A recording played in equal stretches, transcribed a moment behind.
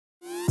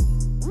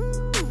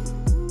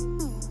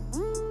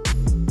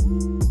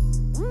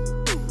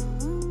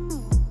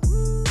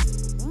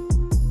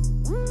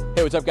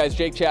What's up, guys?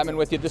 Jake Chapman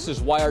with you. This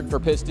is Wired for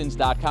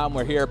Pistons.com.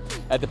 We're here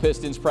at the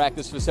Pistons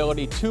practice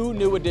facility. Two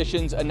new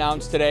additions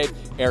announced today: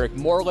 Eric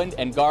Moreland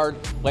and guard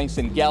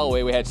Langston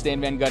Galloway. We had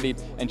Stan Van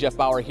Gundy and Jeff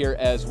Bauer here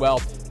as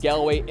well.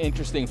 Galloway,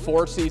 interesting,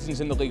 4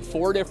 seasons in the league,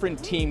 4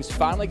 different teams.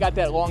 Finally got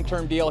that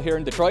long-term deal here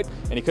in Detroit,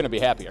 and he couldn't be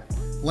happier.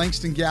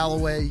 Langston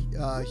Galloway,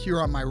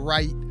 here on my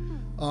right,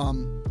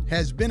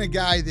 has been a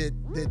guy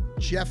that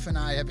Jeff and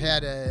I have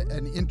had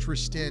an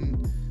interest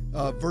in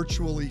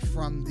virtually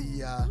from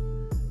the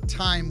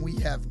time we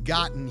have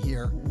gotten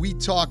here. We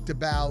talked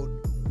about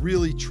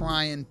really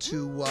trying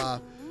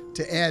to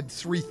add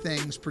 3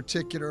 things,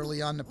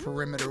 particularly on the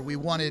perimeter. We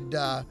wanted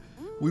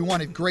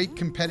great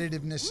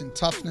competitiveness and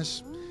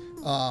toughness.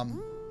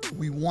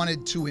 We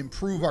wanted to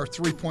improve our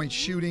 3-point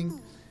shooting,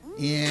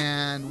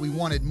 and we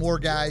wanted more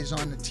guys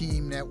on the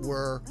team that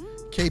were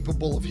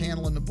capable of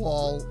handling the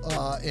ball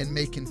and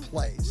making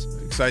plays.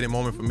 Exciting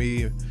moment for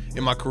me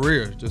in my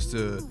career, just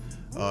to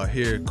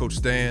hear Coach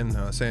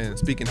Stan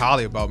speaking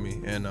highly about me,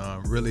 and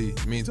really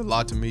means a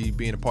lot to me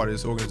being a part of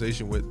this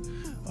organization with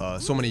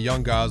so many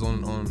young guys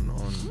on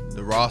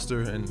the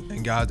roster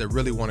and guys that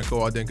really want to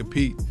go out there and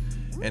compete.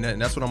 And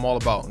that's what I'm all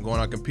about, going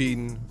out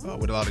competing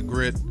with a lot of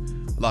grit,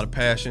 a lot of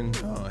passion,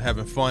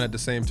 having fun at the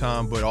same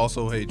time, but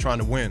also, hey, trying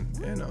to win.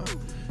 And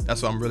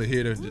that's why I'm really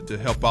here to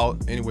help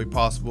out any way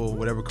possible,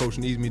 whatever Coach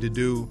needs me to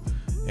do.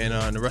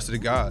 And the rest of the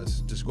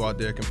guys, just go out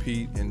there,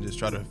 compete, and just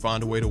try to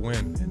find a way to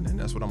win. And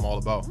that's what I'm all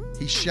about.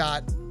 He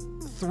shot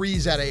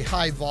 3s at a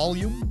high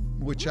volume,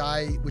 which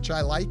I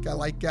like. I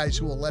like guys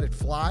who will let it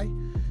fly,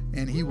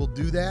 and he will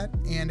do that,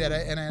 and at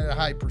a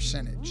high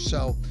percentage.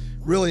 So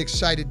really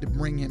excited to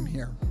bring him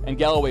here. And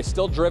Galloway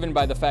still driven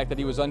by the fact that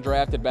he was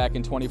undrafted back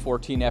in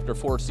 2014 after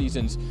 4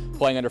 seasons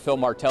playing under Phil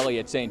Martelli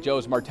at St.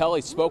 Joe's.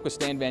 Martelli spoke with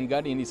Stan Van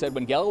Gundy, and he said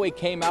when Galloway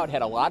came out,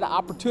 had a lot of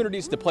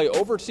opportunities to play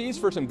overseas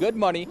for some good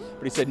money,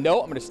 but he said, no,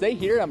 I'm going to stay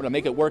here, I'm going to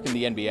make it work in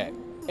the NBA.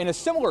 In a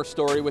similar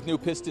story with new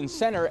Pistons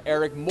center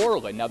Eric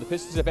Moreland. Now, the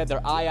Pistons have had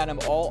their eye on him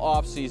all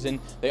offseason.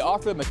 They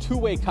offered him a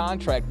 2-way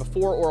contract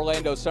before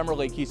Orlando Summer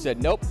League. He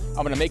said, nope,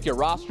 I'm going to make your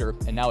roster,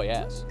 and now he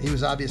has. He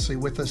was obviously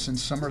with us in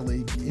Summer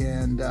League,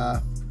 and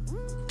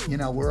you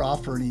know, we're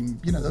offering him,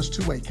 you know, those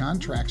 2-way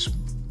contracts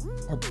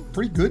are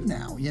pretty good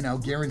now, you know,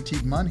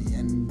 guaranteed money.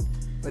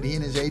 But he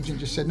and his agent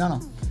just said,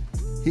 no,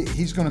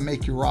 he's going to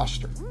make your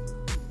roster,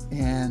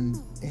 and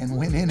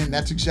went in, and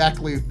that's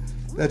exactly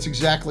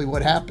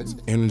what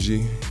happened.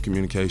 Energy,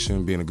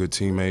 communication, being a good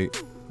teammate,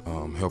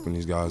 helping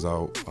these guys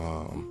out,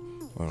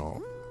 you know,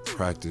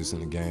 practice in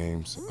the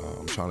games.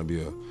 I'm trying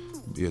to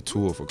be a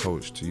tool for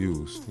Coach to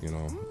use, you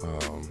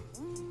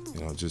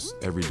know, just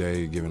every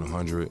day giving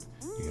 100.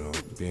 You know,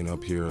 being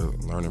up here,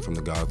 learning from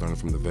the guys, learning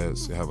from the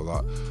vets. They have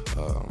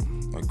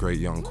a great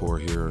young core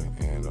here,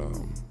 and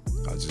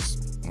I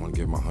just want to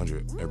give my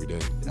 100 every day.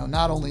 You know,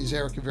 not only is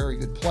Eric a very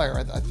good player,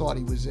 I thought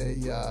he was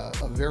a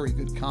very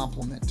good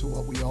complement to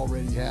what we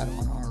already had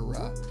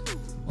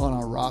on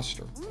our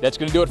roster. That's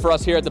going to do it for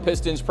us here at the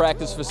Pistons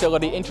practice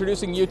facility,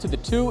 introducing you to the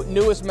 2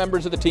 newest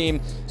members of the team,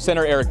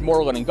 center Eric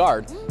Moreland and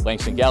guard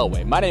Langston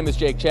Galloway. My name is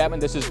Jake Chapman.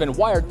 This has been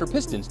Wired for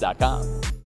Pistons.com.